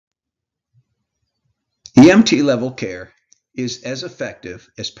EMT level care is as effective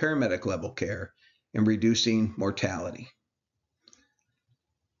as paramedic level care in reducing mortality.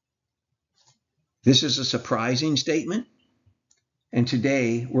 This is a surprising statement, and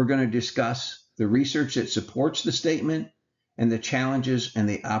today we're going to discuss the research that supports the statement and the challenges and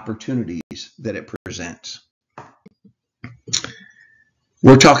the opportunities that it presents.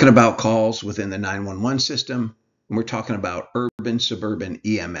 We're talking about calls within the 911 system, and we're talking about urban-suburban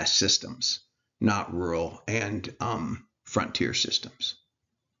EMS systems, not rural and frontier systems.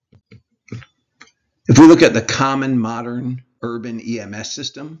 If we look at the common modern urban EMS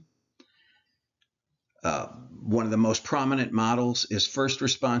system, one of the most prominent models is first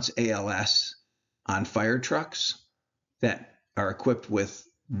response ALS on fire trucks that are equipped with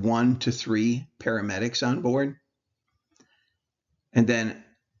 1 to 3 paramedics on board. And then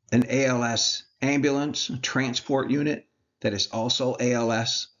an ALS ambulance transport unit that is also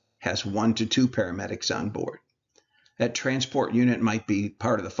ALS has 1 to 2 paramedics on board. That transport unit might be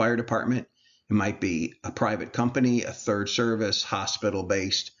part of the fire department. It might be a private company, a third service,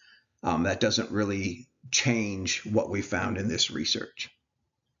 hospital-based. That doesn't really change what we found in this research.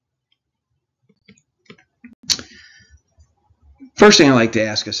 First thing I'd like to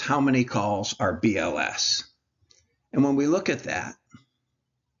ask is how many calls are BLS? And when we look at that,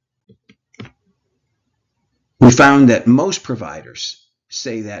 we found that most providers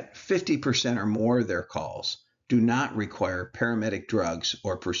say that 50% or more of their calls do not require paramedic drugs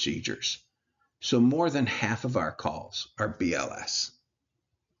or procedures. So more than half of our calls are BLS.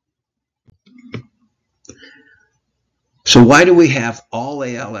 So why do we have all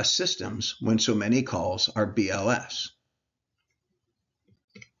ALS systems when so many calls are BLS?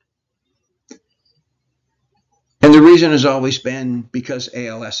 And the reason has always been because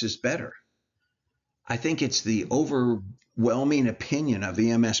ALS is better. I think it's the overwhelming opinion of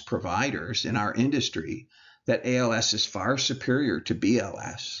EMS providers in our industry that ALS is far superior to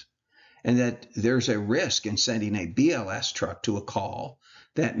BLS, and that there's a risk in sending a BLS truck to a call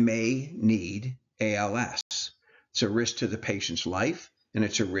that may need ALS. It's a risk to the patient's life, and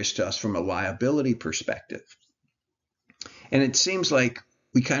it's a risk to us from a liability perspective. And it seems like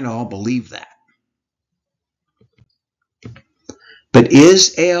we kind of all believe that. But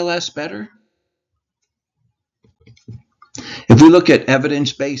is ALS better? If we look at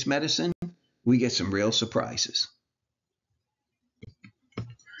evidence-based medicine, we get some real surprises.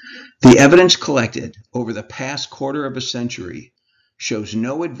 The evidence collected over the past quarter of a century shows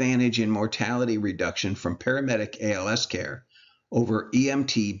no advantage in mortality reduction from paramedic ALS care over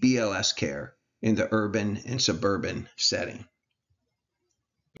EMT BLS care in the urban and suburban setting.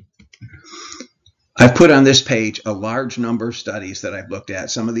 I've put on this page a large number of studies that I've looked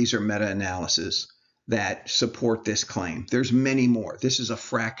at. Some of these are meta-analysis that support this claim. There's many more. This is a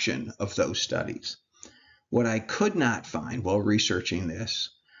fraction of those studies. What I could not find while researching this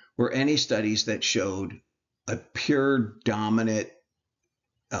were any studies that showed a pure dominant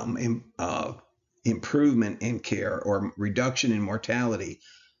improvement in care or reduction in mortality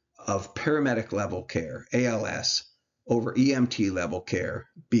of paramedic level care, ALS, over EMT level care,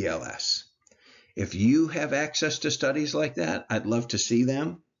 BLS. If you have access to studies like that, I'd love to see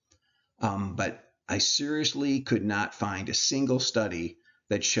them. But I seriously could not find a single study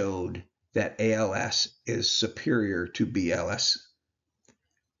that showed that ALS is superior to BLS.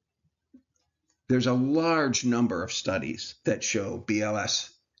 There's a large number of studies that show BLS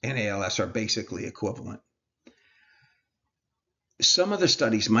and ALS are basically equivalent. Some of the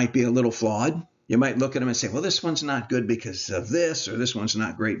studies might be a little flawed. You might look at them and say, well, this one's not good because of this, or this one's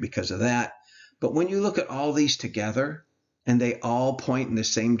not great because of that. But when you look at all these together and they all point in the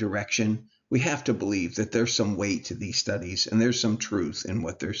same direction, we have to believe that there's some weight to these studies and there's some truth in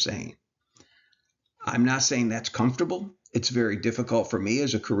what they're saying. I'm not saying that's comfortable. It's very difficult for me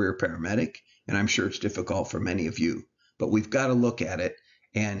as a career paramedic, and I'm sure it's difficult for many of you. But we've got to look at it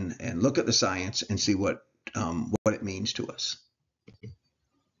and look at the science and see what it means to us.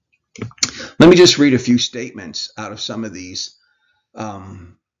 Let me just read a few statements out of some of these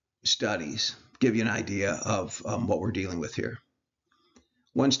studies, give you an idea of what we're dealing with here.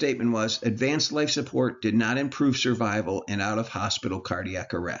 One statement was, advanced life support did not improve survival in out-of-hospital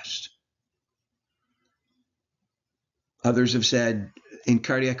cardiac arrest. Others have said, in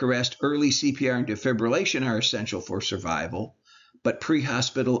cardiac arrest, early CPR and defibrillation are essential for survival, but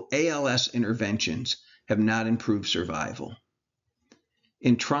pre-hospital ALS interventions have not improved survival.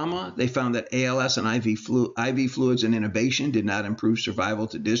 In trauma, they found that ALS and IV fluids and intubation did not improve survival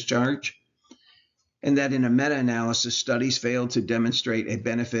to discharge, and that in a meta-analysis, studies failed to demonstrate a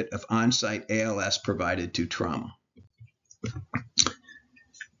benefit of on-site ALS provided to trauma.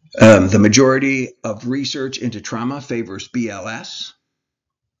 The majority of research into trauma favors BLS.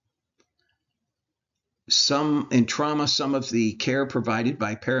 In trauma, some of the care provided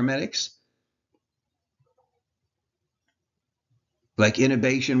by paramedics, like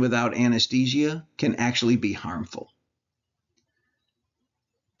intubation without anesthesia, can actually be harmful.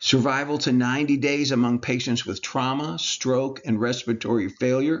 Survival to 90 days among patients with trauma, stroke, and respiratory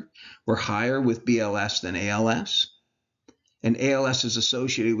failure were higher with BLS than ALS. And ALS is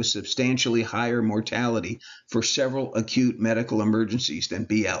associated with substantially higher mortality for several acute medical emergencies than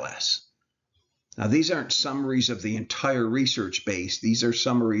BLS. Now, these aren't summaries of the entire research base. These are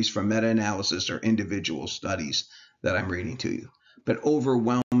summaries from meta-analysis or individual studies that I'm reading to you. But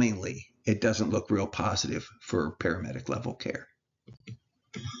overwhelmingly, it doesn't look real positive for paramedic level care.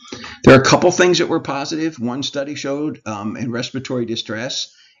 There are a couple things that were positive. One study showed in respiratory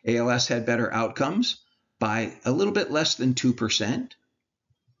distress, ALS had better outcomes by a little bit less than 2%.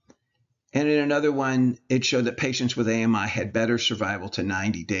 And in another one, it showed that patients with AMI had better survival to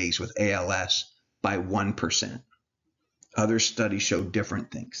 90 days with ALS by 1%. Other studies showed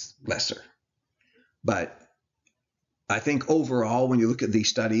different things, lesser. But I think overall, when you look at these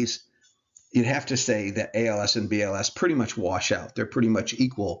studies, you'd have to say that ALS and BLS pretty much wash out. They're pretty much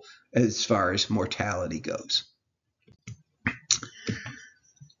equal as far as mortality goes.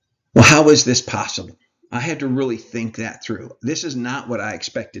 Well, how is this possible? I had to really think that through. This is not what I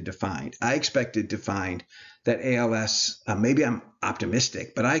expected to find. I expected to find that ALS, maybe I'm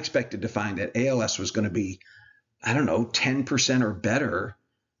optimistic, but I expected to find that ALS was going to be, 10% or better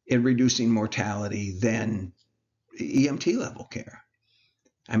in reducing mortality than EMT level care.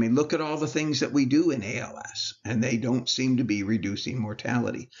 I mean, look at all the things that we do in ALS, and they don't seem to be reducing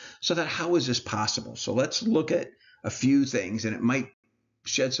mortality. So how is this possible? So let's look at a few things, and it might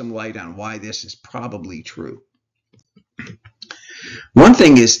shed some light on why this is probably true. One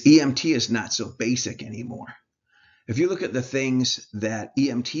thing is EMT is not so basic anymore. If you look at the things that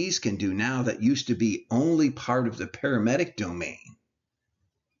EMTs can do now that used to be only part of the paramedic domain,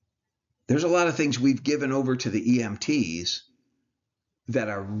 there's a lot of things we've given over to the EMTs that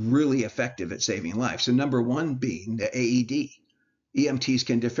are really effective at saving lives. So number one being the AED. EMTs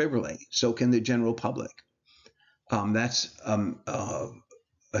can defibrillate, so can the general public. That's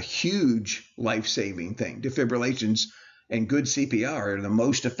a huge life-saving thing. Defibrillations and good CPR are the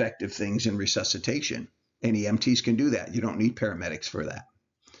most effective things in resuscitation, and EMTs can do that. You don't need paramedics for that.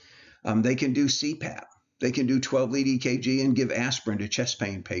 They can do CPAP. They can do 12-lead EKG and give aspirin to chest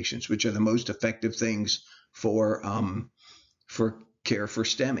pain patients, which are the most effective things for care for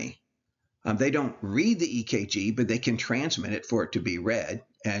STEMI. They don't read the EKG, but they can transmit it for it to be read,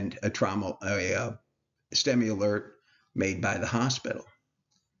 and a STEMI alert made by the hospital.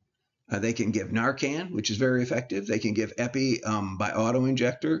 They can give Narcan, which is very effective. They can give epi by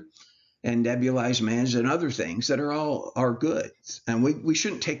auto-injector, and nebulized meds and other things that are good. And we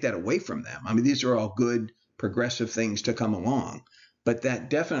shouldn't take that away from them. I mean, these are all good progressive things to come along, but that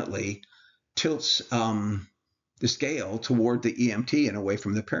definitely tilts the scale toward the EMT and away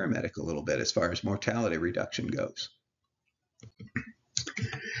from the paramedic a little bit as far as mortality reduction goes.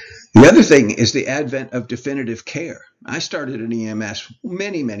 The other thing is the advent of definitive care. I started in EMS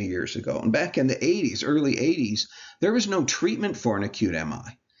many, many years ago, and back in the 80s, early 80s, there was no treatment for an acute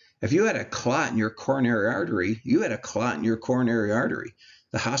MI. If you had a clot in your coronary artery, you had a clot in your coronary artery.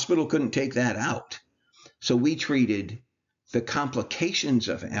 The hospital couldn't take that out. So we treated the complications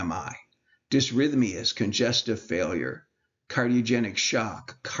of MI, dysrhythmias, congestive failure, cardiogenic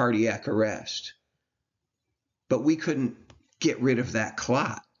shock, cardiac arrest. But we couldn't get rid of that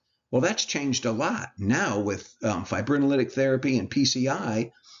clot. Well, that's changed a lot. Now with fibrinolytic therapy and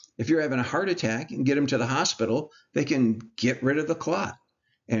PCI, if you're having a heart attack and get them to the hospital, they can get rid of the clot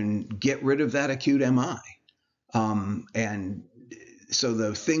and get rid of that acute MI. And so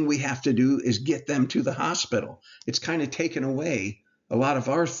the thing we have to do is get them to the hospital. It's kind of taken away a lot of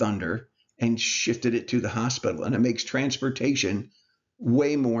our thunder and shifted it to the hospital. And it makes transportation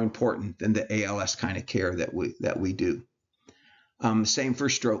way more important than the ALS kind of care that we do. Same for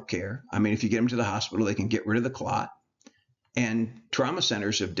stroke care. I mean, if you get them to the hospital, they can get rid of the clot. And trauma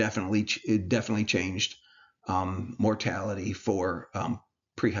centers have definitely changed mortality for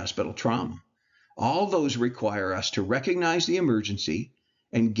pre-hospital trauma. All those require us to recognize the emergency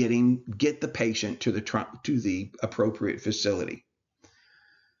and get the patient to the appropriate facility.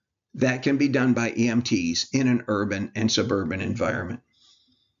 That can be done by EMTs in an urban and suburban environment.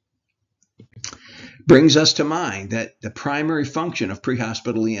 Brings us to mind that the primary function of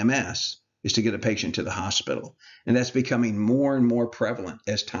pre-hospital EMS is to get a patient to the hospital, and that's becoming more and more prevalent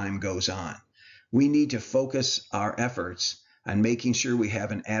as time goes on. We need to focus our efforts on making sure we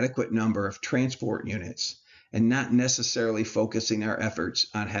have an adequate number of transport units and not necessarily focusing our efforts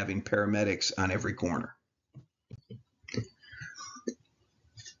on having paramedics on every corner.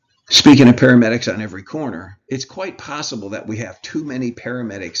 Speaking of paramedics on every corner, it's quite possible that we have too many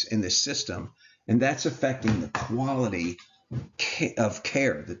paramedics in this system, and that's affecting the quality of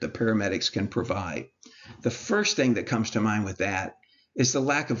care that the paramedics can provide. The first thing that comes to mind with that is the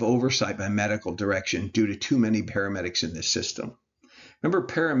lack of oversight by medical direction due to too many paramedics in this system. Remember,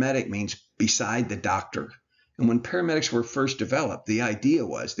 paramedic means beside the doctor. And when paramedics were first developed, the idea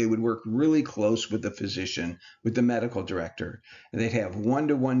was they would work really close with the physician, with the medical director, and they'd have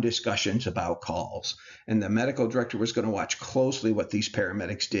one-to-one discussions about calls. And the medical director was going to watch closely what these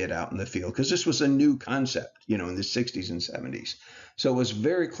paramedics did out in the field, because this was a new concept, in the 60s and 70s. So it was a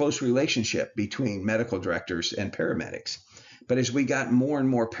very close relationship between medical directors and paramedics. But as we got more and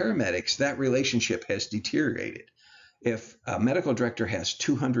more paramedics, that relationship has deteriorated. If a medical director has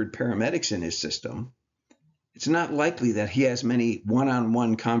 200 paramedics in his system, it's not likely that he has many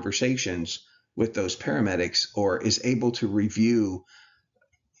one-on-one conversations with those paramedics or is able to review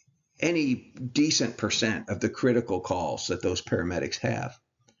any decent percent of the critical calls that those paramedics have.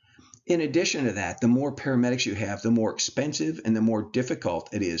 In addition to that, the more paramedics you have, the more expensive and the more difficult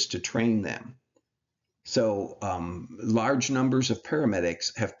it is to train them. So large numbers of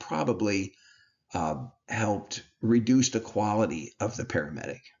paramedics have probably helped reduce the quality of the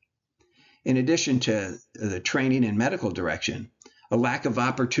paramedic. In addition to the training and medical direction, a lack of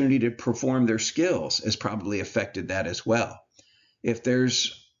opportunity to perform their skills has probably affected that as well. If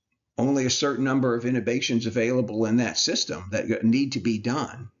there's only a certain number of intubations available in that system that need to be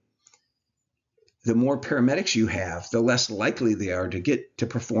done, the more paramedics you have, the less likely they are to get to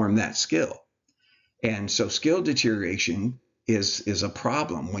perform that skill. And so skill deterioration is a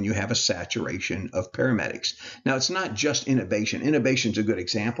problem when you have a saturation of paramedics. Now, it's not just intubation. Intubation is a good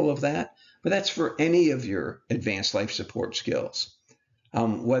example of that, but that's for any of your advanced life support skills.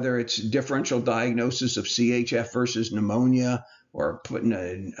 Whether it's differential diagnosis of CHF versus pneumonia, or putting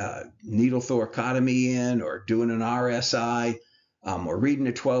a needle thoracotomy in, or doing an RSI, or reading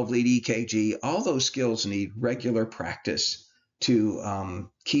a 12-lead EKG, all those skills need regular practice to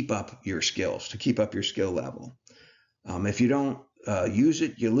keep up your skills, to keep up your skill level. If you don't use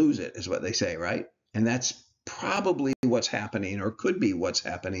it, you lose it, is what they say, right? And that's probably what's happening, or could be what's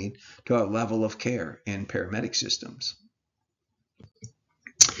happening, to a level of care in paramedic systems.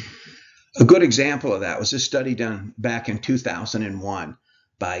 A good example of that was a study done back in 2001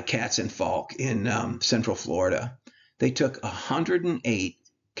 by Katz and Falk in Central Florida. They took 108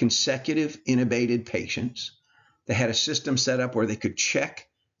 consecutive intubated patients. They had a system set up where they could check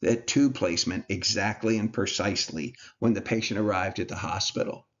that tube placement exactly and precisely when the patient arrived at the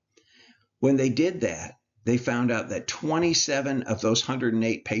hospital. When they did that, they found out that 27 of those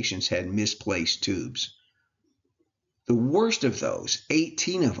 108 patients had misplaced tubes. The worst of those,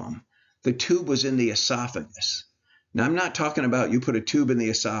 18 of them, the tube was in the esophagus. Now, I'm not talking about you put a tube in the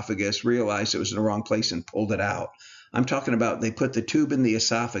esophagus, realized it was in the wrong place, and pulled it out. I'm talking about they put the tube in the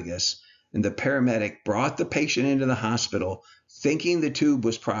esophagus, and the paramedic brought the patient into the hospital thinking the tube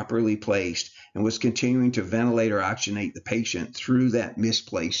was properly placed and was continuing to ventilate or oxygenate the patient through that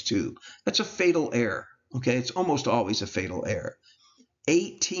misplaced tube. That's a fatal error, okay? It's almost always a fatal error.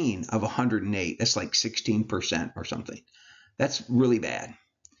 18 of 108, that's like 16% or something. That's really bad.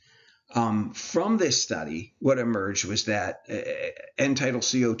 From this study, what emerged was that end-tidal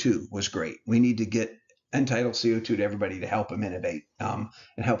CO2 was great. We need to get end-tidal CO2 to everybody to help them intubate and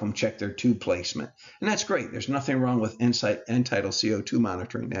help them check their tube placement. And that's great. There's nothing wrong with end-tidal CO2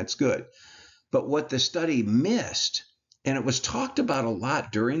 monitoring. That's good. But what the study missed, and it was talked about a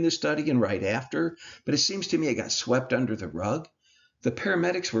lot during the study and right after, but it seems to me it got swept under the rug. The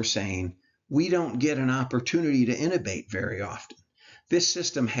paramedics were saying, we don't get an opportunity to intubate very often. This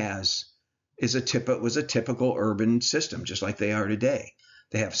system was a typical urban system, just like they are today.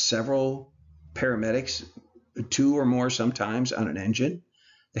 They have several paramedics, 2 or more sometimes, on an engine.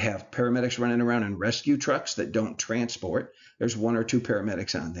 They have paramedics running around in rescue trucks that don't transport. There's 1 or 2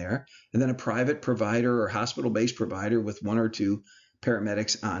 paramedics on there. And then a private provider or hospital-based provider with 1 or 2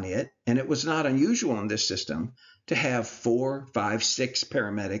 paramedics on it. And it was not unusual in this system to have 4, 5, 6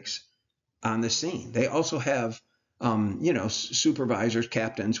 paramedics on the scene. They also have supervisors,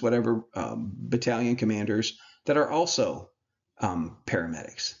 captains, whatever, battalion commanders that are also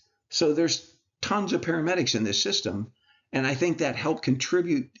paramedics. So there's tons of paramedics in this system, and I think that helped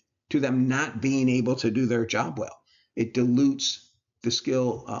contribute to them not being able to do their job well. It dilutes the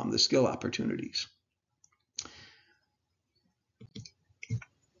skill opportunities.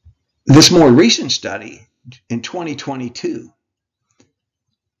 This more recent study in 2022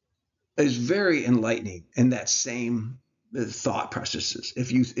 is very enlightening in that same thought processes.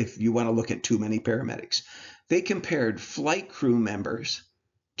 If you want to look at too many paramedics, they compared flight crew members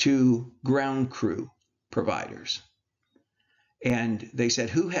to ground crew providers. And they said,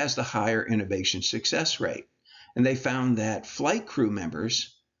 who has the higher intubation success rate? And they found that flight crew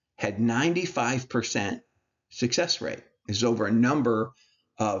members had 95% success rate. Is over a number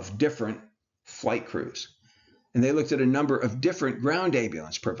of different flight crews. And they looked at a number of different ground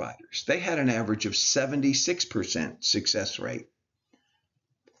ambulance providers. They had an average of 76% success rate.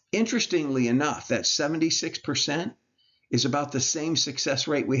 Interestingly enough, that 76% is about the same success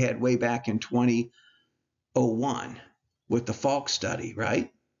rate we had way back in 2001 with the Falk study,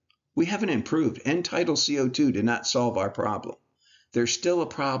 right? We haven't improved. End-tidal CO2 did not solve our problem. There's still a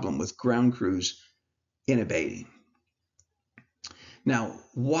problem with ground crews intubating. Now,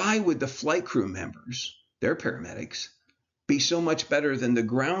 why would the flight crew members, their paramedics, be so much better than the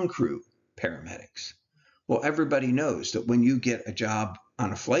ground crew paramedics? Well, everybody knows that when you get a job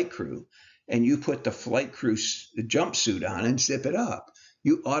on a flight crew and you put the flight crew jumpsuit on and zip it up,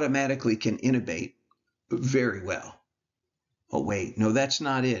 you automatically can intubate very well. Oh, wait, no, that's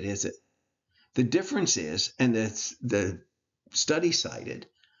not it, is it? The difference is, and the study cited,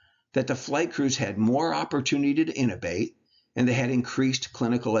 that the flight crews had more opportunity to intubate and they had increased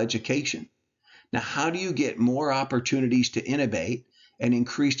clinical education. Now, how do you get more opportunities to intubate and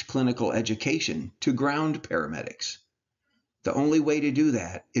increased clinical education to ground paramedics? The only way to do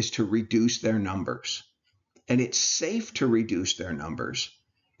that is to reduce their numbers. And it's safe to reduce their numbers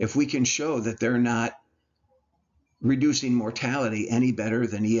if we can show that they're not reducing mortality any better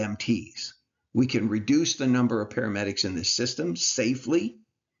than EMTs. We can reduce the number of paramedics in this system safely,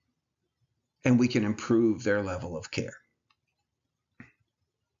 and we can improve their level of care.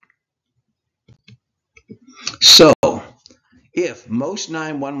 So, if most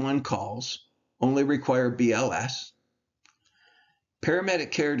 911 calls only require BLS,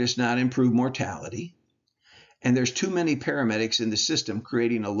 paramedic care does not improve mortality, and there's too many paramedics in the system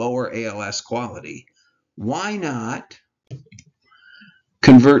creating a lower ALS quality, why not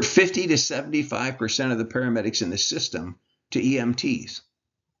convert 50 to 75% of the paramedics in the system to EMTs?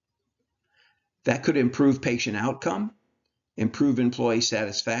 That could improve patient outcome, improve employee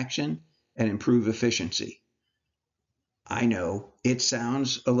satisfaction, and improve efficiency. I know it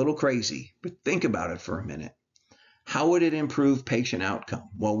sounds a little crazy, but think about it for a minute. How would it improve patient outcome?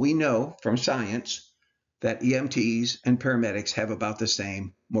 Well, we know from science that EMTs and paramedics have about the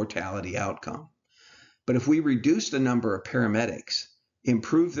same mortality outcome. But if we reduce the number of paramedics,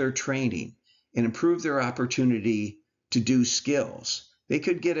 improve their training, and improve their opportunity to do skills, they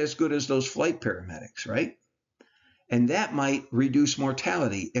could get as good as those flight paramedics, right? And that might reduce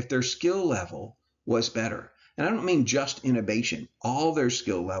mortality if their skill level was better. And I don't mean just intubation. All their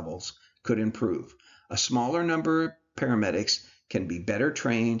skill levels could improve. A smaller number of paramedics can be better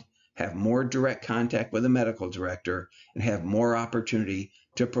trained, have more direct contact with a medical director, and have more opportunity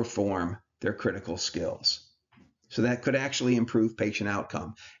to perform their critical skills. So that could actually improve patient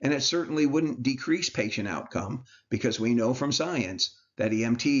outcome. And it certainly wouldn't decrease patient outcome because we know from science that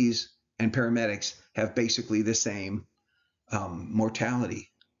EMTs and paramedics have basically the same mortality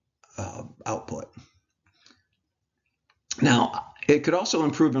output. Now, it could also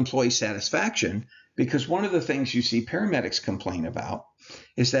improve employee satisfaction because one of the things you see paramedics complain about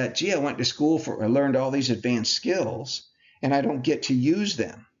is that, gee, I went to school I learned all these advanced skills and I don't get to use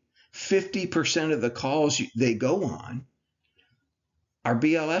them. 50% of the calls they go on are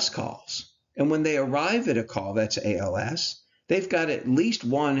BLS calls. And when they arrive at a call that's ALS, they've got at least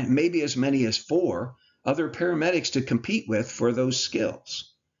one, maybe as many as 4 other paramedics to compete with for those skills.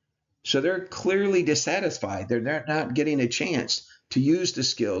 So they're clearly dissatisfied. They're not getting a chance to use the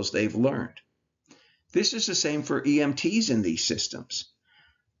skills they've learned. This is the same for EMTs in these systems.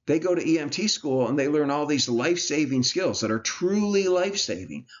 They go to EMT school and they learn all these life-saving skills that are truly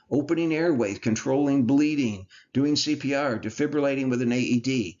life-saving. Opening airways, controlling bleeding, doing CPR, defibrillating with an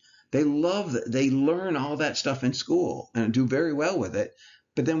AED. They learn all that stuff in school and do very well with it.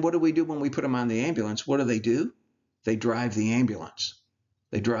 But then what do we do when we put them on the ambulance? What do? They drive the ambulance.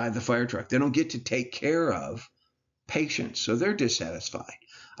 They drive the fire truck. They don't get to take care of patients, so they're dissatisfied.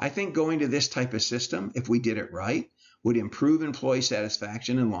 I think going to this type of system, if we did it right, would improve employee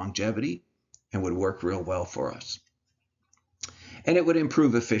satisfaction and longevity and would work real well for us. And it would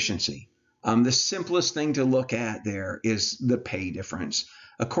improve efficiency. The simplest thing to look at there is the pay difference.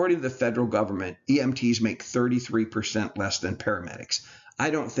 According to the federal government, EMTs make 33% less than paramedics. I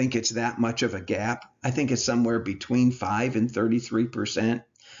don't think it's that much of a gap. I think it's somewhere between 5 and 33%.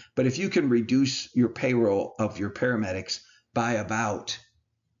 But if you can reduce your payroll of your paramedics by about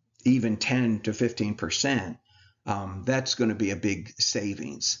even 10 to 15%, that's going to be a big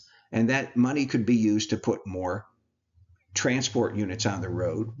savings. And that money could be used to put more transport units on the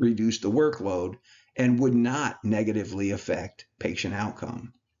road, reduce the workload, and would not negatively affect patient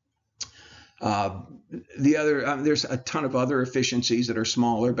outcome. There's a ton of other efficiencies that are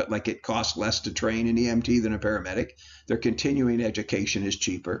smaller, but like it costs less to train an EMT than a paramedic. Their continuing education is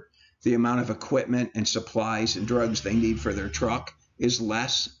cheaper. The amount of equipment and supplies and drugs they need for their truck is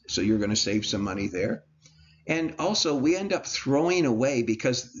less, so you're going to save some money there. And also, we end up throwing away,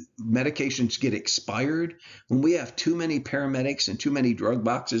 because medications get expired. When we have too many paramedics and too many drug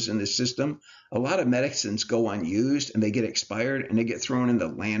boxes in the system, a lot of medicines go unused and they get expired and they get thrown in the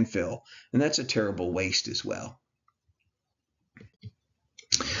landfill. And that's a terrible waste as well.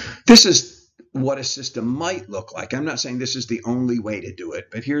 This is what a system might look like. I'm not saying this is the only way to do it,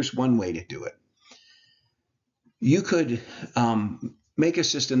 but here's one way to do it. You could make a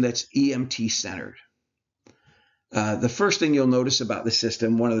system that's EMT centered. The first thing you'll notice about the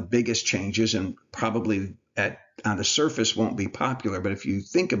system, one of the biggest changes, and probably on the surface won't be popular, but if you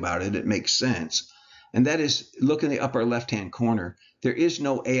think about it, it makes sense. And that is, look in the upper left-hand corner. There is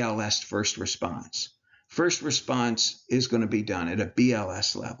no ALS first response. First response is going to be done at a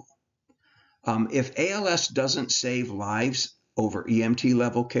BLS level. If ALS doesn't save lives over EMT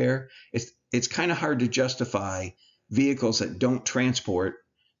level care, it's kind of hard to justify vehicles that don't transport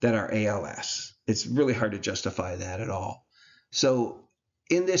that are ALS. It's really hard to justify that at all. So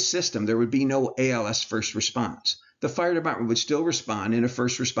in this system, there would be no ALS first response. The fire department would still respond in a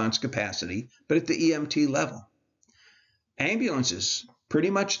first response capacity, but at the EMT level. Ambulances, pretty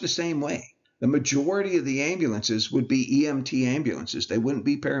much the same way. The majority of the ambulances would be EMT ambulances. They wouldn't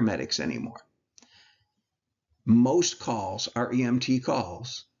be paramedics anymore. Most calls are EMT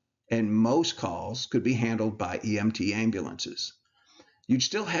calls, and most calls could be handled by EMT ambulances. You'd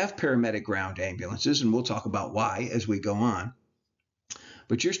still have paramedic ground ambulances, and we'll talk about why as we go on.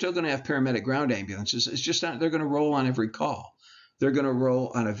 But you're still going to have paramedic ground ambulances. It's just not they're going to roll on every call. They're going to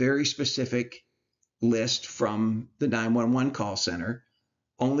roll on a very specific list from the 911 call center,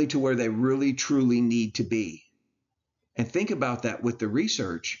 only to where they really truly need to be. And think about that with the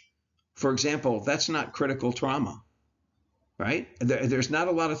research. For example, that's not critical trauma, right? There's not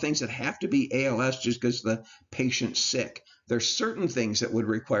a lot of things that have to be ALS just because the patient's sick. There's certain things that would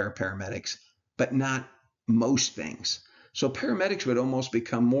require paramedics, but not most things. So paramedics would almost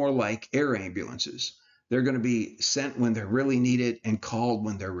become more like air ambulances. They're going to be sent when they're really needed and called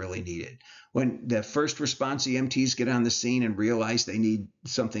when they're really needed. When the first response EMTs get on the scene and realize they need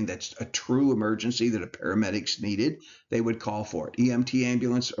something that's a true emergency that a paramedics needed, they would call for it. EMT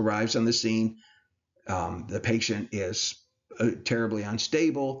ambulance arrives on the scene. The patient is terribly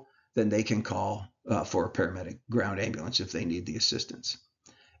unstable, then they can call for a paramedic ground ambulance if they need the assistance.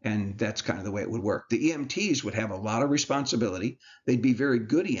 And that's kind of the way it would work. The EMTs would have a lot of responsibility. They'd be very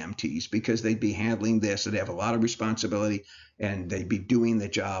good EMTs because they'd be handling this. They'd have a lot of responsibility, and they'd be doing the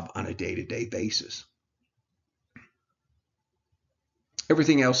job on a day-to-day basis.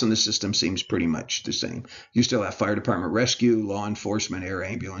 Everything else in the system seems pretty much the same. You still have fire department rescue, law enforcement, air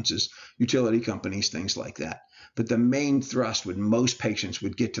ambulances, utility companies, things like that. But the main thrust would most patients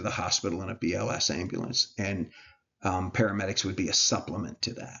would get to the hospital in a BLS ambulance, and paramedics would be a supplement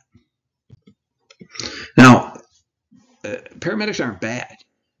to that. Now, paramedics aren't bad.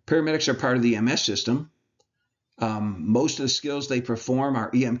 Paramedics are part of the EMS system. Most of the skills they perform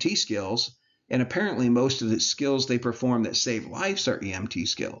are EMT skills, and apparently most of the skills they perform that save lives are EMT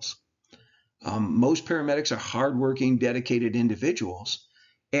skills. Most paramedics are hardworking, dedicated individuals,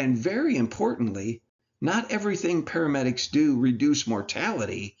 and very importantly, not everything paramedics do reduce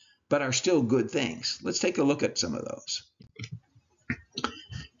mortality, but are still good things. Let's take a look at some of those.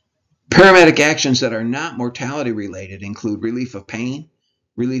 Paramedic actions that are not mortality related include relief of pain,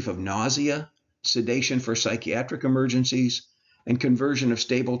 relief of nausea, sedation for psychiatric emergencies, and conversion of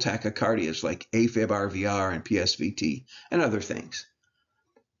stable tachycardias like AFib RVR and PSVT and other things.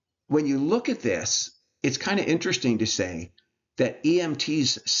 When you look at this, it's kind of interesting to say that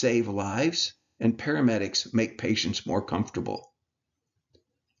EMTs save lives and paramedics make patients more comfortable.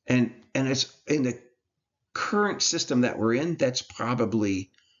 And it's in the current system that we're in, that's probably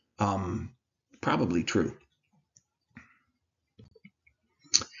true.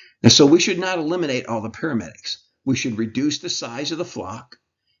 And so we should not eliminate all the paramedics. We should reduce the size of the flock,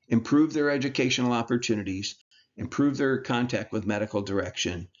 improve their educational opportunities, improve their contact with medical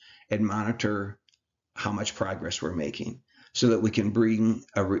direction, and monitor how much progress we're making so that we can bring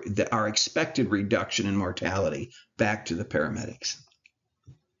our expected reduction in mortality back to the paramedics.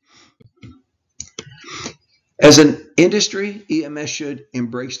 As an industry, EMS should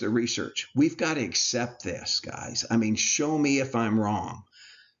embrace the research. We've got to accept this, guys. I mean, show me if I'm wrong.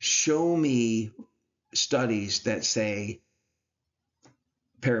 Show me studies that say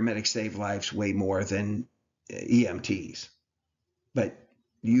paramedics save lives way more than EMTs. But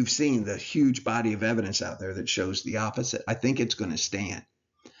you've seen the huge body of evidence out there that shows the opposite. I think it's going to stand.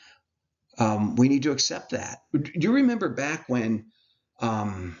 We need to accept that. Do you remember back when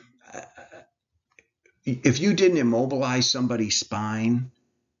if you didn't immobilize somebody's spine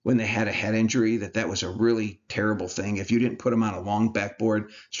when they had a head injury, that was a really terrible thing? If you didn't put them on a long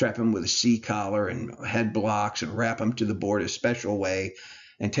backboard, strap them with a C-collar and head blocks and wrap them to the board a special way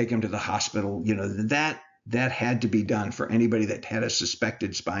and take them to the hospital, that had to be done for anybody that had a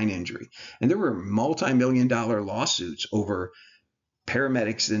suspected spine injury. And there were multi-million-dollar lawsuits over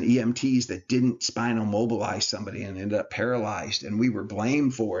paramedics and EMTs that didn't spinal mobilize somebody and ended up paralyzed, and we were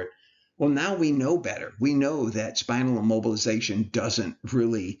blamed for it. Well, now we know better. We know that spinal immobilization doesn't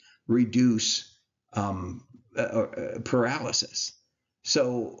really reduce paralysis.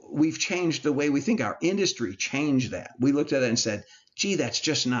 So we've changed the way we think. Our industry changed that. We looked at it and said, gee, that's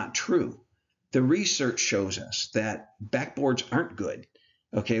just not true. The research shows us that backboards aren't good.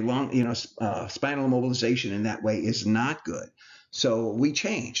 Okay, spinal immobilization in that way is not good. So we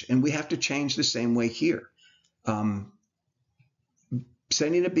change, and we have to change the same way here.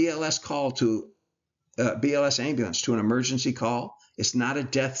 Sending a BLS call to BLS ambulance to an emergency call, it's not a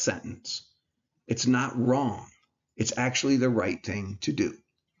death sentence. It's not wrong. It's actually the right thing to do.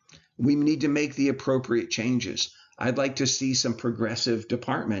 We need to make the appropriate changes. I'd like to see some progressive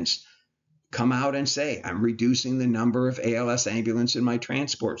departments come out and say, I'm reducing the number of ALS ambulance in my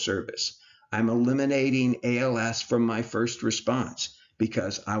transport service. I'm eliminating ALS from my first response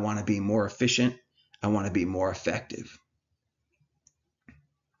because I want to be more efficient. I want to be more effective.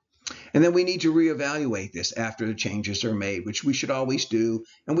 And then we need to reevaluate this after the changes are made, which we should always do.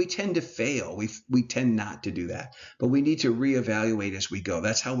 And we tend to fail. We tend not to do that. But we need to reevaluate as we go.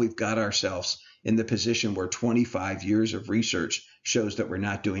 That's how we've got ourselves in the position where 25 years of research shows that we're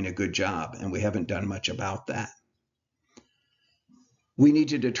not doing a good job, and we haven't done much about that. We need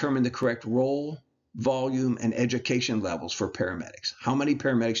to determine the correct role, volume, and education levels for paramedics. How many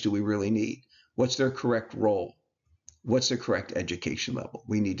paramedics do we really need? What's their correct role? What's the correct education level?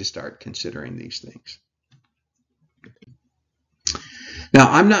 We need to start considering these things.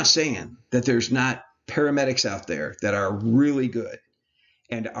 Now, I'm not saying that there's not paramedics out there that are really good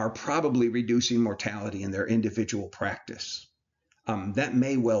and are probably reducing mortality in their individual practice. That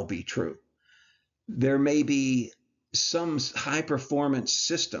may well be true. There may be some high-performance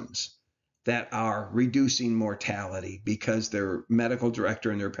systems that are reducing mortality because their medical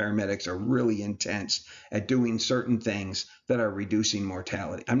director and their paramedics are really intense at doing certain things that are reducing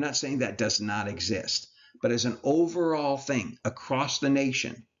mortality. I'm not saying that does not exist, but as an overall thing across the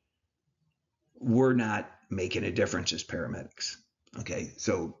nation, we're not making a difference as paramedics. Okay,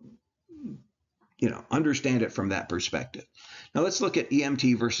 so, understand it from that perspective. Now let's look at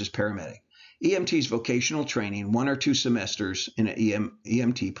EMT versus paramedic. EMT's vocational training, 1 or 2 semesters in an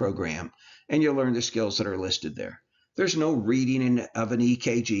EMT program, and you'll learn the skills that are listed there. There's no reading of an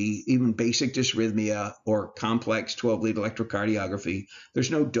EKG, even basic dysrhythmia or complex 12-lead electrocardiography. There's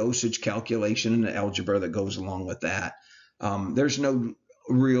no dosage calculation and algebra that goes along with that. There's no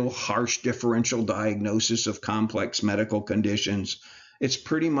real harsh differential diagnosis of complex medical conditions. It's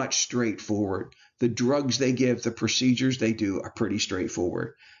pretty much straightforward. The drugs they give, the procedures they do are pretty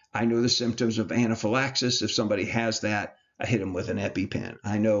straightforward. I know the symptoms of anaphylaxis. If somebody has that, I hit them with an EpiPen.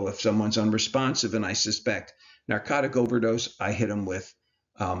 I know if someone's unresponsive and I suspect narcotic overdose, I hit them with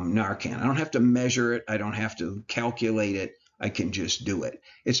Narcan. I don't have to measure it. I don't have to calculate it. I can just do it.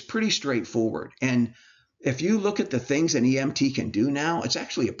 It's pretty straightforward. And if you look at the things an EMT can do now, it's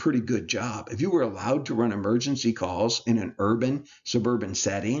actually a pretty good job. If you were allowed to run emergency calls in an urban, suburban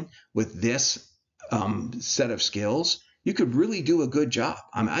setting with this set of skills, you could really do a good job.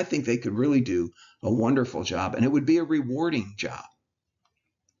 I think they could really do a wonderful job, and it would be a rewarding job.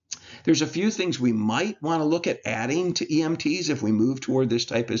 There's a few things we might want to look at adding to EMTs if we move toward this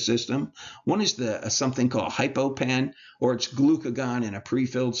type of system. One is something called HypoPen, or it's glucagon in a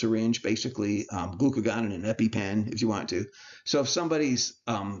pre-filled syringe, basically glucagon in an EpiPen if you want to. So if somebody's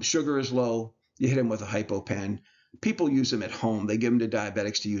sugar is low, you hit them with a HypoPen. People use them at home. They give them to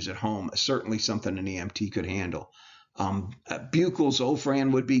diabetics to use at home. Certainly something an EMT could handle. Buccal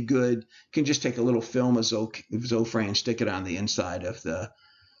Zofran would be good. You can just take a little film of Zofran, stick it on the inside of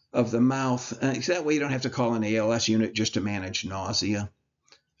the mouth. That way you don't have to call an ALS unit just to manage nausea.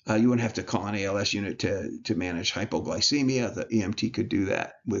 You wouldn't have to call an ALS unit to manage hypoglycemia. The EMT could do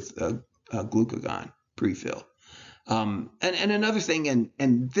that with glucagon pre-fill. And another thing,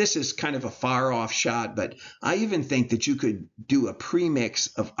 and this is kind of a far off shot, but I even think that you could do a premix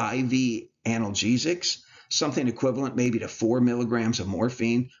of IV analgesics, something equivalent maybe to 4 milligrams of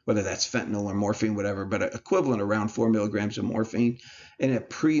morphine, whether that's fentanyl or morphine, whatever, but equivalent around 4 milligrams of morphine in a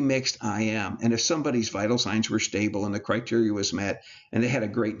pre-mixed IM. And if somebody's vital signs were stable and the criteria was met and they had a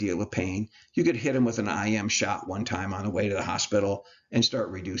great deal of pain, you could hit them with an IM shot one time on the way to the hospital and start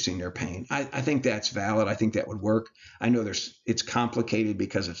reducing their pain. I think that's valid. I think that would work. I know it's complicated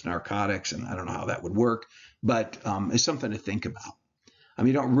because it's narcotics, and I don't know how that would work, but it's something to think about. I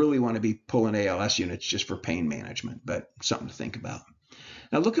mean, you don't really want to be pulling ALS units just for pain management, but something to think about.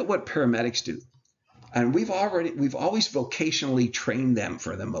 Now look at what paramedics do. And we've always vocationally trained them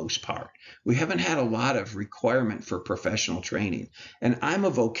for the most part. We haven't had a lot of requirement for professional training. And I'm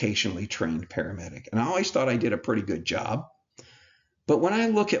a vocationally trained paramedic, and I always thought I did a pretty good job. But when I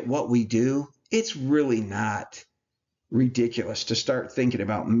look at what we do, it's really not ridiculous to start thinking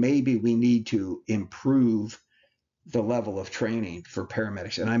about maybe we need to improve the level of training for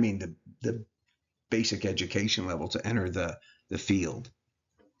paramedics. And I mean the basic education level to enter the field.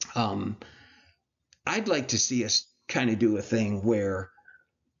 I'd like to see us kind of do a thing where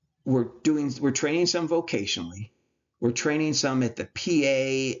we're training some vocationally. We're training some at the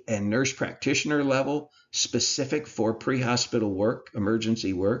PA and nurse practitioner level, specific for pre-hospital work,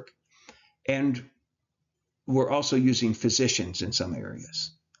 emergency work. And we're also using physicians in some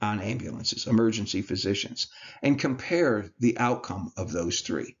areas on ambulances, emergency physicians, and compare the outcome of those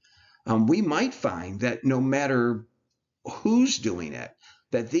three. We might find that no matter who's doing it,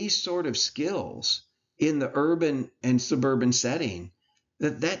 that these sort of skills in the urban and suburban setting,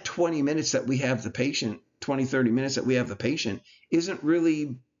 that 20 minutes that we have the patient, 20, 30 minutes that we have the patient isn't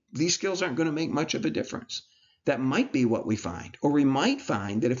really, these skills aren't going to make much of a difference. That might be what we find. Or we might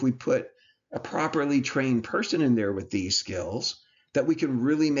find that if we put a properly trained person in there with these skills, that we can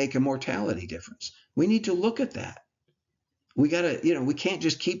really make a mortality difference. We need to look at that. We got to, we can't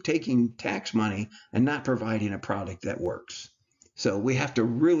just keep taking tax money and not providing a product that works. So we have to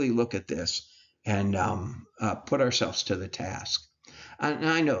really look at this and put ourselves to the task. And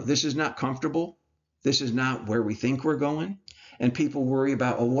I know this is not comfortable. This is not where we think we're going. And people worry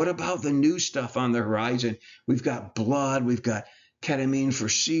about, well, what about the new stuff on the horizon? We've got blood. We've got ketamine for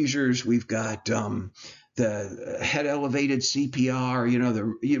seizures. We've got the head elevated CPR,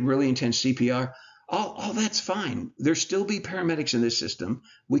 the really intense CPR. All that's fine. There'll still be paramedics in this system.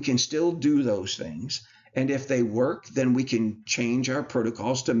 We can still do those things. And if they work, then we can change our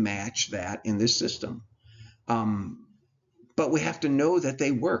protocols to match that in this system. But we have to know that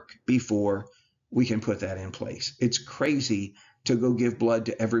they work before we can put that in place. It's crazy to go give blood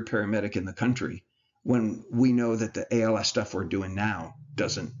to every paramedic in the country when we know that the ALS stuff we're doing now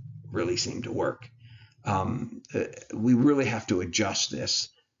doesn't really seem to work. We really have to adjust this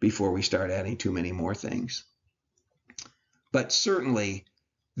before we start adding too many more things. But certainly,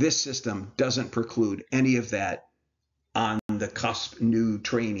 this system doesn't preclude any of that on the cusp, new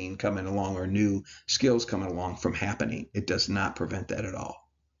training coming along or new skills coming along from happening. It does not prevent that at all.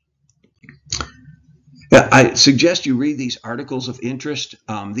 I suggest you read these articles of interest.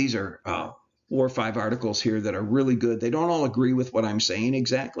 These are 4 or 5 articles here that are really good. They don't all agree with what I'm saying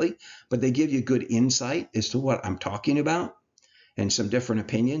exactly, but they give you good insight as to what I'm talking about and some different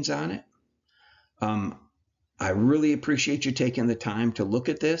opinions on it. I really appreciate you taking the time to look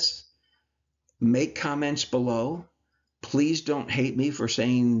at this. Make comments below. Please don't hate me for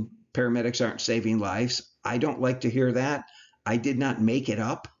saying paramedics aren't saving lives. I don't like to hear that. I did not make it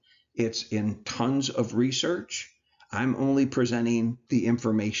up. It's in tons of research. I'm only presenting the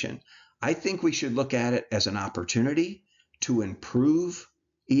information. I think we should look at it as an opportunity to improve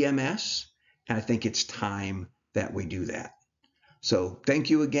EMS, and I think it's time that we do that. So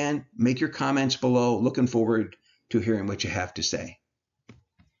thank you again. Make your comments below. Looking forward to hearing what you have to say.